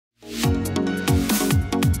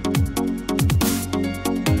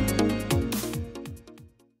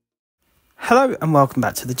Hello and welcome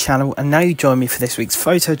back to the channel, and now you join me for this week's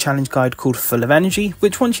photo challenge guide called Full of Energy,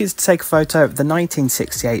 which wants you to take a photo of the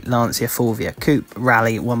 1968 Lancia Fulvia Coupe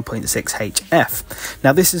Rally 1.6HF.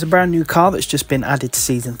 Now this is a brand new car that's just been added to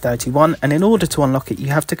season 31, and in order to unlock it you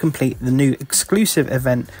have to complete the new exclusive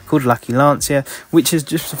event called Lucky Lancia, which is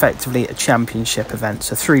just effectively a championship event.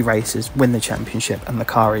 So 3 races, win the championship and the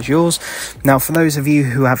car is yours. Now for those of you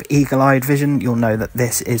who have eagle-eyed vision, you'll know that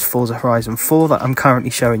this is Forza Horizon 4 that I'm currently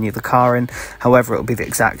showing you the car in. However, it'll be the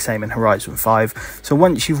exact same in Horizon 5. So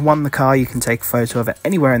once you've won the car, you can take a photo of it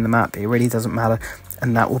anywhere in the map. It really doesn't matter.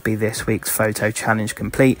 And that will be this week's photo challenge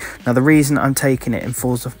complete. Now, the reason I'm taking it in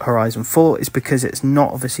Forza Horizon 4 is because it's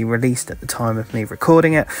not obviously released at the time of me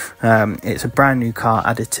recording it. It's a brand new car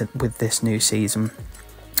added to with this new season.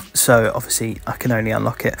 So obviously I can only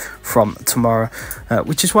unlock it from tomorrow,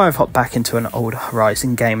 which is why I've hopped back into an old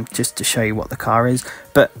Horizon game just to show you what the car is.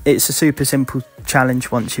 But it's a super simple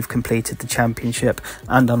challenge once you've completed the championship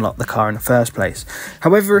and unlocked the car in the first place.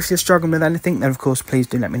 However, if you're struggling with anything, then of course please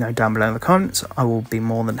do let me know down below in the comments. I will be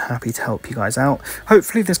more than happy to help you guys out.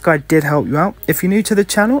 Hopefully this guide did help you out. If you're new to the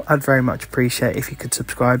channel, I'd very much appreciate if you could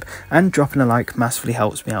subscribe, and dropping a like massively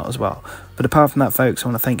helps me out as well. But apart from that, folks, I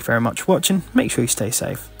want to thank you very much for watching. Make sure you stay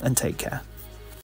safe and take care.